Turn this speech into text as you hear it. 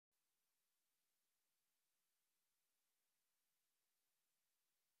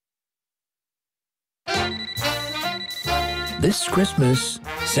This Christmas,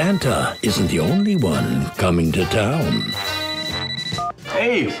 Santa isn't the only one coming to town.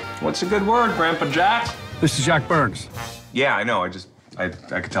 Hey, what's a good word, Grandpa Jack? This is Jack Byrnes. Yeah, I know. I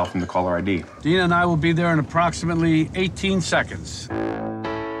could tell from the caller ID. Dina and I will be there in approximately 18 seconds.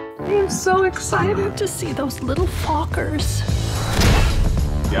 I'm so excited to see those little Fockers.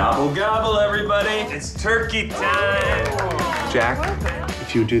 Gobble, gobble, everybody. It's turkey time. Jack,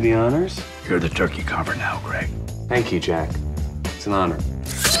 if you would do the honors. You're the turkey carver now, Greg. Thank you, Jack. It's an honor.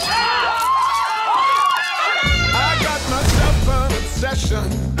 I got myself an obsession.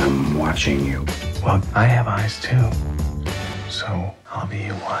 I'm watching you. Well, I have eyes too. So I'll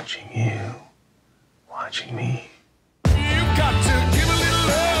be watching you, watching me. You got to give a little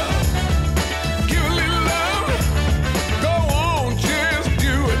love. Give a little love. Go on, just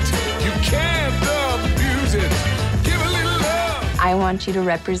do it. You can't abuse it. Give a little love. I want you to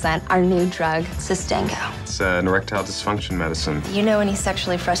represent our new drug, Sustengo. It's an erectile dysfunction medicine. You know any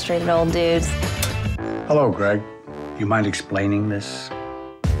sexually frustrated old dudes? Hello, Greg. You mind explaining this?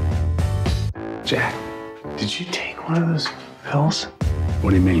 Jack, did you take one of those pills?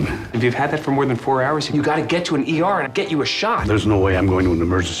 What do you mean? If you've had that for more than 4 hours, you gotta get to an ER and get you a shot. There's no way I'm going to an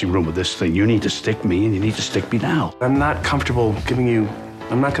emergency room with this thing. You need to stick me, and you need to stick me now. I'm not comfortable giving you.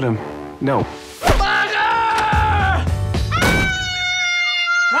 I'm not gonna. No.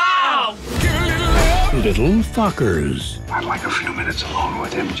 Little Fockers. I'd like a few minutes alone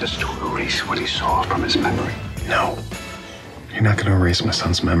with him just to erase what he saw from his memory. No. You're not gonna erase my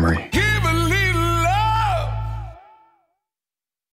son's memory. Give a little